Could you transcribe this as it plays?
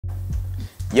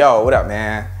Yo, what up,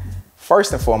 man?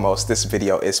 First and foremost, this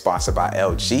video is sponsored by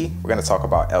LG. We're gonna talk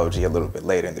about LG a little bit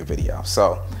later in the video.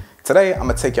 So today, I'm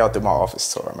gonna take y'all through my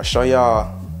office tour. I'm gonna show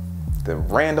y'all the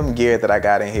random gear that I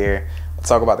got in here. I'll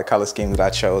talk about the color scheme that I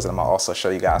chose, and I'm gonna also show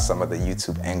you guys some of the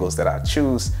YouTube angles that I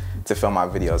choose to film my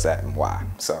videos at and why.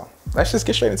 So let's just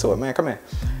get straight into it, man. Come in.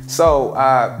 So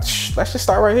let's just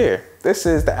start right here. This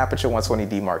is the Aperture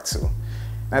 120D Mark II.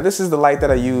 Now this is the light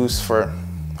that I use for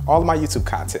all of my YouTube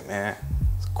content, man.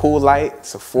 It's a cool light,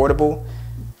 it's affordable.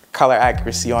 Color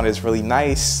accuracy on it is really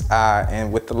nice.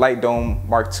 And with the Light Dome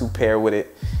Mark II paired with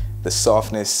it, the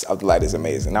softness of the light is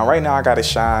amazing. Now right now I got it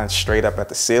shine straight up at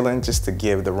the ceiling just to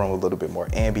give the room a little bit more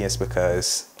ambience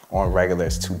because on regular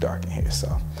it's too dark in here.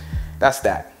 So that's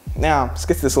that. Now let's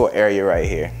get to this little area right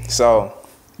here. So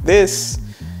this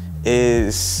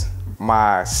is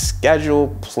my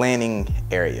schedule planning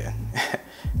area.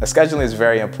 The scheduling is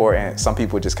very important. Some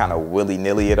people just kind of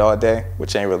willy-nilly it all day,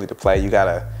 which ain't really the play. You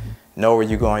gotta know where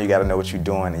you're going, you gotta know what you're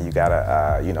doing, and you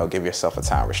gotta, you know, give yourself a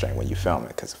time restraint when you film it,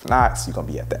 because if not, you're gonna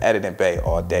be at the editing bay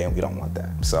all day, and we don't want that.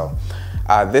 So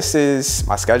this is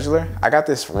my scheduler. I got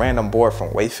this random board from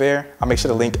Wayfair. I'll make sure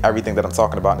to link everything that I'm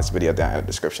talking about in this video down in the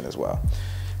description as well.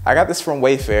 I got this from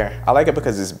Wayfair. I like it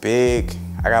because it's big.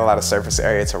 I got a lot of surface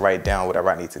area to write down whatever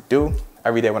I need to do.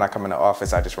 Every day when I come in the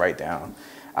office, I just write down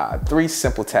 3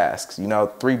 simple tasks, you know,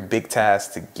 3 big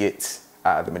tasks to get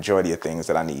the majority of things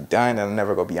that I need done, and I'll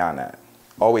never go beyond that.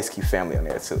 Always keep family on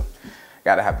there too.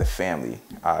 Gotta have the family.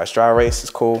 Dry erase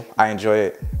is cool. I enjoy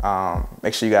it.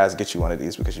 Make sure you guys get you one of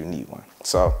these because you need one.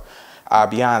 So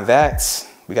beyond that,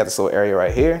 we got this little area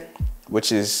right here,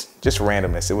 which is just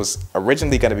randomness. It was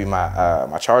originally gonna be my,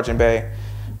 my charging bay,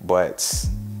 but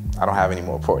I don't have any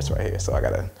more ports right here, so I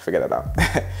gotta figure that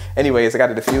out. Anyways, I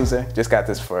got a diffuser. Just got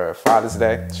this for Father's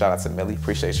Day. Shout out to Millie,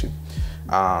 appreciate you.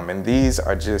 And these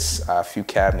are just a few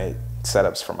cabinet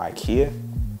setups from IKEA.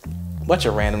 Bunch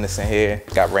of randomness in here.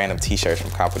 Got random t-shirts from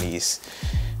companies,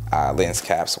 lens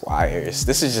caps, wires.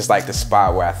 This is just like the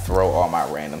spot where I throw all my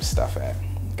random stuff at.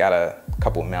 Got a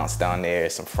couple mounts down there,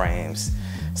 some frames,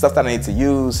 stuff that I need to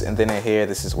use. And then in here,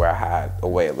 this is where I hide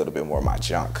away a little bit more of my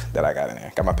junk that I got in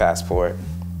there. Got my passport.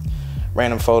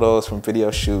 Random photos from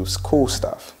video shoots, cool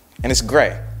stuff. And it's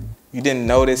gray. You didn't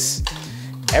notice,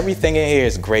 everything in here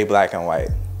is gray, black, and white.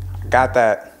 I got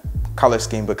that color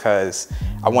scheme because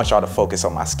I want y'all to focus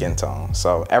on my skin tone.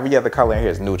 So every other color in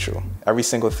here is neutral. Every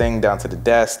single thing, down to the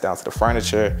desk, down to the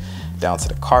furniture, down to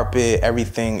the carpet,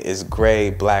 everything is gray,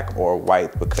 black, or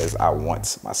white because I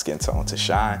want my skin tone to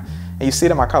shine. And you see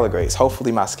it in my color grades.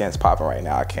 Hopefully my skin's popping right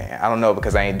now. I don't know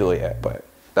because I ain't do it yet, but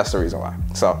that's the reason why.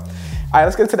 So. All right,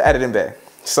 let's get to the editing bay.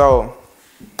 So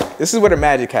this is where the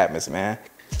magic happens, man.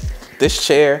 This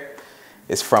chair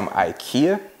is from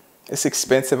IKEA. It's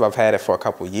expensive. I've had it for a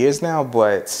couple years now,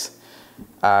 but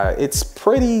it's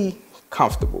pretty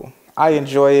comfortable. I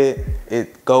enjoy it.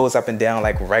 It goes up and down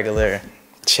like regular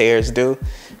chairs do,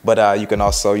 but you can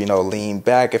also, you know, lean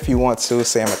back if you want to.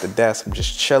 Say I'm at the desk, I'm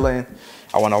just chilling.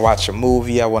 I want to watch a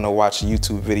movie. I want to watch a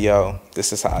YouTube video.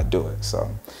 This is how I do it.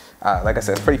 So like I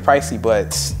said, it's pretty pricey,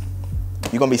 but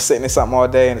you're gonna be sitting in something all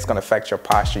day and it's gonna affect your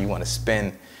posture. You wanna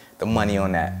spend the money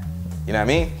on that. You know what I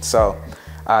mean? So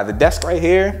the desk right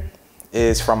here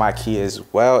is from IKEA as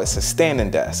well. It's a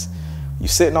standing desk. You're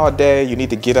sitting all day, you need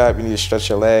to get up, you need to stretch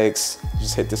your legs. You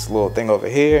just hit this little thing over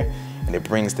here and it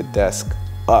brings the desk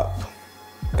up.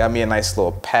 Got me a nice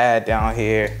little pad down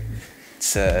here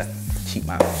to keep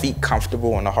my feet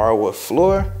comfortable on the hardwood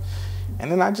floor. And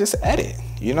then I just edit,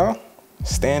 you know?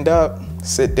 Stand up,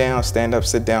 sit down, stand up,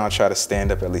 sit down. Try to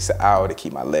stand up at least an hour to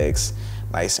keep my legs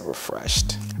nice and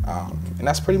refreshed. And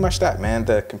that's pretty much that, man.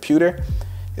 The computer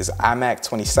is iMac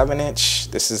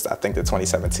 27-inch. This is, I think, the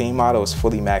 2017 model. It's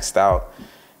fully maxed out.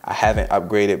 I haven't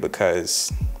upgraded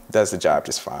because it does the job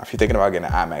just fine. If you're thinking about getting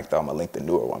an iMac, though, I'm gonna link the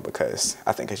newer one because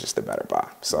I think it's just a better buy.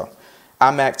 So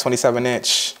iMac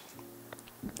 27-inch,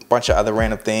 bunch of other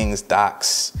random things,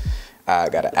 docks. I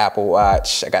got an Apple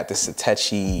Watch. I got this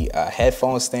Hitachi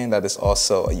headphone stand that is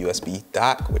also a USB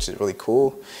dock, which is really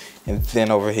cool. And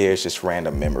then over here is just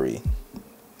random memory.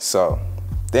 So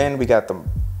then we got the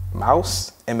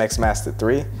mouse, MX Master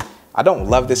 3. I don't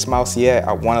love this mouse yet.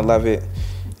 I want to love it.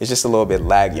 It's just a little bit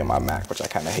laggy on my Mac, which I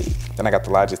kind of hate. Then I got the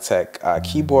Logitech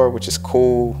keyboard, which is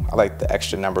cool. I like the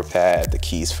extra number pad. The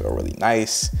keys feel really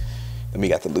nice. Then we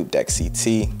got the Loop Deck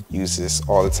CT. Use this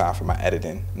all the time for my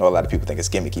editing. I know a lot of people think it's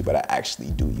gimmicky, but I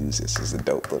actually do use this. It's a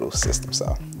dope little system.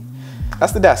 So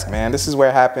that's the desk, man. This is where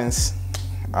it happens.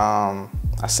 I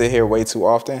sit here way too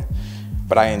often,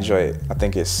 but I enjoy it. I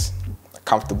think it's a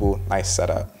comfortable, nice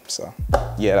setup. So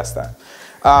yeah, that's that.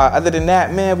 Other than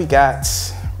that, man, we got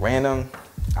random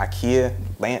IKEA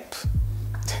lamp.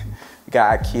 We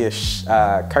got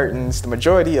IKEA curtains. The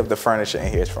majority of the furniture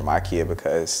in here is from IKEA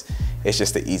because it's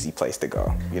just an easy place to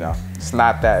go. You know, it's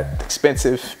not that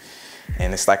expensive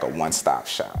and it's like a one-stop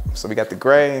shop. So we got the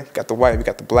gray, we got the white, we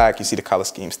got the black. You see the color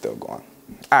scheme still going.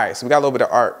 All right, so we got a little bit of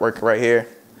artwork right here.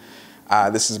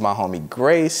 This is my homie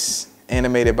Grace,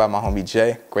 animated by my homie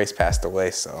Jay. Grace passed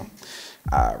away, so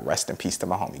rest in peace to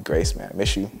my homie Grace, man. I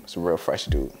miss you. It's a real fresh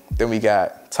dude. Then we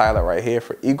got Tyler right here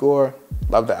for Igor.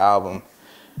 Love the album,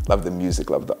 love the music,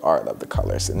 love the art, love the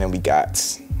colors. And then we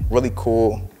got really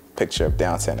cool picture of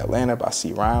downtown Atlanta by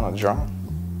C. Ryan on the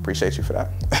drone. Appreciate you for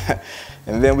that.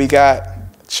 And then we got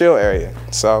chill area.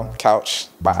 So couch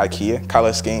by IKEA,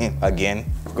 color scheme, again,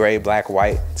 gray, black,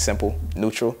 white, simple,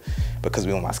 neutral, because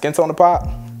we want my skin tone to pop.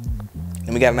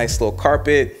 And we got a nice little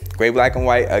carpet, gray, black, and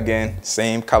white, again,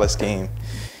 same color scheme.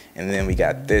 And then we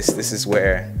got this. This is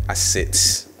where I sit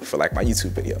for like my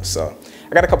YouTube videos. So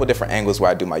I got a couple different angles where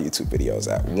I do my YouTube videos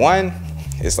at. One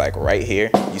is like right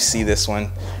here. You see this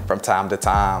one from time to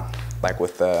time, like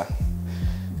with the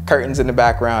curtains in the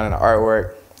background and the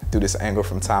artwork. Do this angle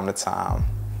from time to time.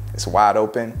 It's wide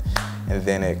open, and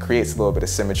then it creates a little bit of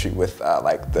symmetry with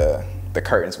like the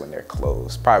curtains when they're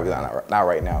closed. Probably not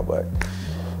right now, but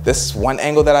this is one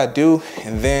angle that I do.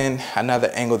 And then another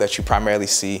angle that you primarily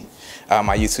see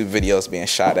my YouTube videos being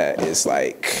shot at is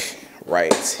like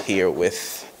right here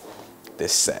with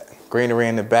this set. Greenery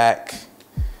in the back.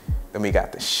 Then we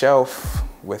got the shelf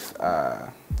with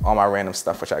all my random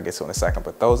stuff, which I'll get to in a second,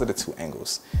 but those are the two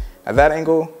angles. Now that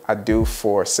angle I do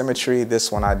for symmetry.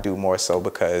 This one I do more so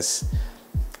because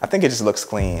I think it just looks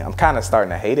clean. I'm kind of starting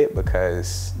to hate it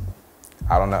because,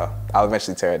 I don't know, I'll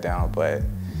eventually tear it down, but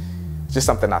it's just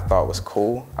something I thought was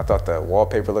cool. I thought the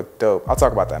wallpaper looked dope. I'll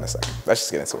talk about that in a second. Let's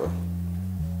just get into it.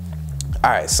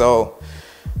 All right, so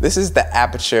this is the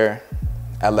Aperture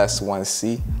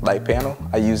LS1C light panel.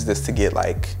 I use this to get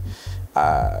like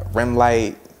rim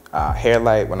light, hair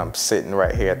light when I'm sitting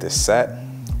right here at this set.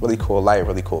 Really cool light,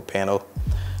 really cool panel.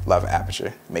 Love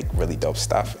Aperture, make really dope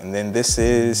stuff. And then this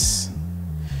is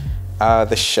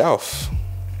the shelf.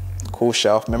 Cool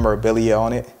shelf, memorabilia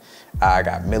on it. I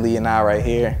got Millie and I right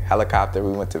here. Helicopter,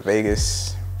 we went to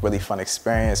Vegas. Really fun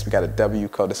experience. We got a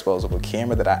WCO disposable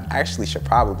camera that I actually should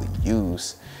probably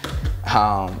use.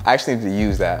 I actually need to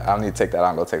use that. I need to take that out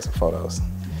and go take some photos.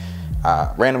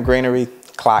 Random greenery,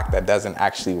 clock that doesn't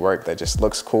actually work, that just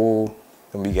looks cool.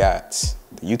 Then we got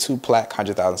the YouTube plaque,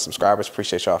 100,000 subscribers.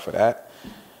 Appreciate y'all for that.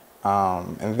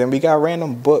 And then we got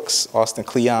random books. Austin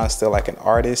Kleon, still like an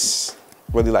artist.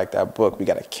 Really like that book. We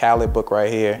got a Khaled book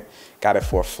right here. Got it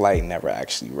for a flight, never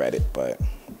actually read it, but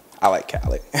I like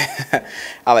Khaled.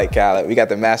 I like Khaled. We got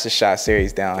the Master Shot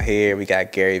series down here. We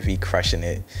got Gary V crushing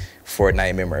it,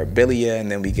 Fortnite memorabilia,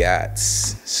 and then we got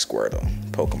Squirtle,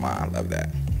 Pokemon, love that.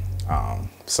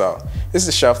 So this is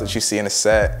the shelf that you see in the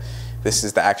set. This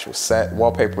is the actual set.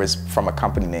 Wallpaper is from a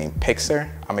company named Pixar.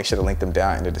 I'll make sure to link them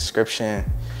down in the description.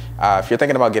 If you're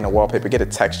thinking about getting a wallpaper, get a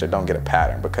texture, don't get a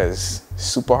pattern, because it's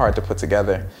super hard to put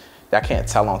together. Y'all can't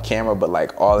tell on camera, but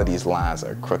like all of these lines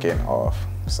are crooked and off.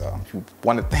 So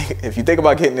if you think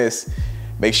about getting this,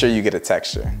 make sure you get a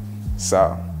texture.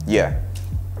 So yeah,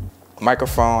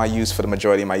 microphone I use for the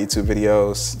majority of my YouTube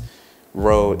videos.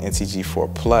 Rode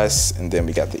NTG4 Plus, and then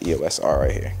we got the EOS R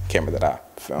right here, camera that I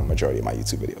film majority of my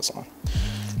YouTube videos on.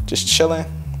 Just chilling.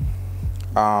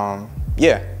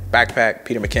 Yeah, backpack,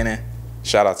 Peter McKinnon.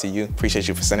 Shout out to you. Appreciate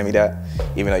you for sending me that,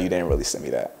 even though you didn't really send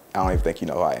me that. I don't even think you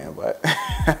know who I am, but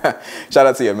shout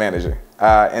out to your manager.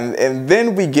 And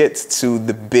then we get to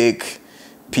the big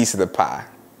piece of the pie.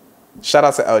 Shout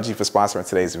out to LG for sponsoring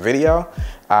today's video.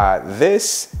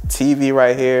 This TV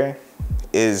right here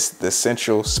is the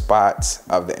central spot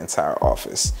of the entire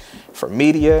office. For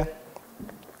media,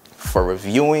 for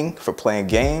reviewing, for playing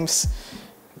games,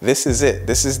 this is it.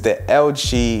 This is the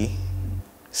LG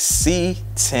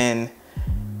C10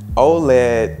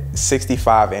 OLED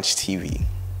 65-inch TV.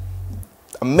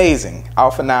 Amazing.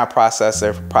 Alpha 9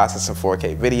 processor for processing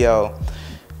 4K video.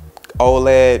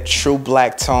 OLED, true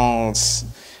black tones.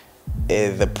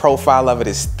 The profile of it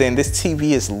is thin. This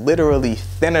TV is literally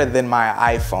thinner than my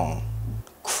iPhone.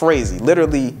 Crazy.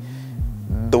 Literally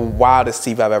the wildest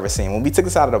TV I've ever seen. When we took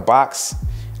this out of the box,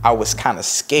 I was kind of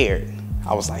scared.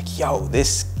 I was like, yo,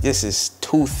 this is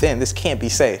too thin. This can't be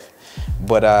safe.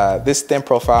 But this thin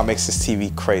profile makes this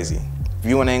TV crazy.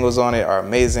 Viewing angles on it are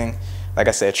amazing. Like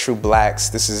I said, true blacks.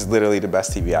 This is literally the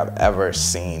best TV I've ever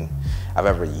seen, I've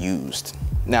ever used.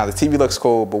 Now the TV looks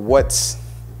cool, but what's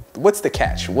the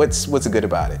catch? What's good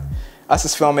about it? Us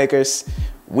as filmmakers,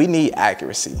 we need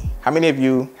accuracy. How many of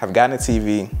you have gotten a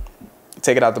TV, you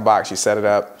take it out the box, you set it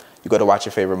up, you go to watch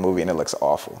your favorite movie and it looks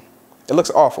awful. It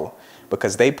looks awful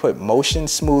because they put motion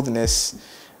smoothness,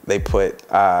 they put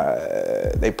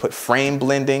frame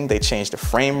blending, they changed the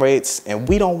frame rates, and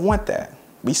we don't want that.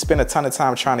 We spend a ton of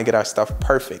time trying to get our stuff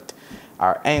perfect.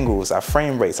 Our angles, our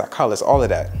frame rates, our colors, all of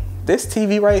that. This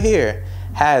TV right here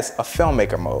has a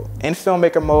filmmaker mode. In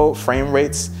filmmaker mode, frame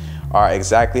rates are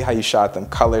exactly how you shot them.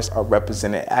 Colors are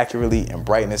represented accurately, and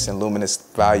brightness and luminous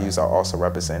values are also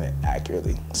represented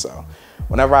accurately. So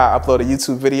whenever I upload a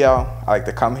YouTube video, I like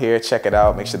to come here, check it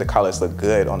out, make sure the colors look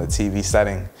good on the TV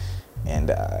setting.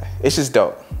 And it's just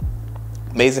dope.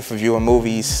 Amazing for viewing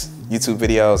movies, YouTube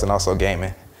videos, and also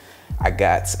gaming. I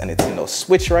got a Nintendo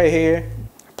Switch right here.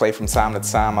 I play from time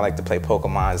to time. I like to play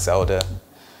Pokemon, Zelda.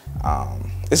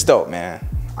 It's dope, man.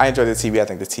 I enjoy the TV. I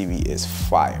think the TV is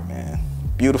fire, man.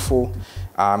 Beautiful.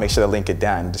 Make sure to link it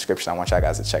down in the description. I want y'all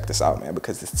guys to check this out, man,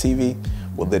 because this TV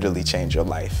will literally change your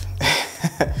life.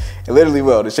 It literally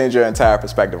will, to change your entire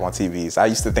perspective on TVs. I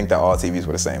used to think that all TVs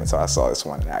were the same until I saw this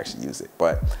one and I actually used it.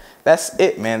 But that's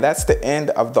it, man. That's the end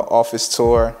of the office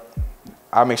tour.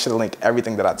 I'll make sure to link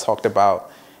everything that I talked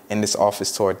about in this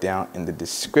office tour down in the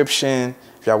description.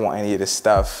 If y'all want any of this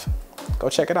stuff, go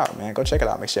check it out, man. Go check it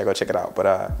out. Make sure y'all go check it out.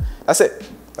 But that's it.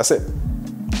 That's it.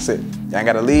 That's it. Y'all ain't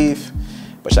gotta leave,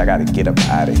 but y'all gotta get up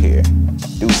out of here.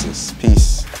 Deuces.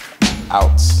 Peace.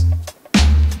 Out.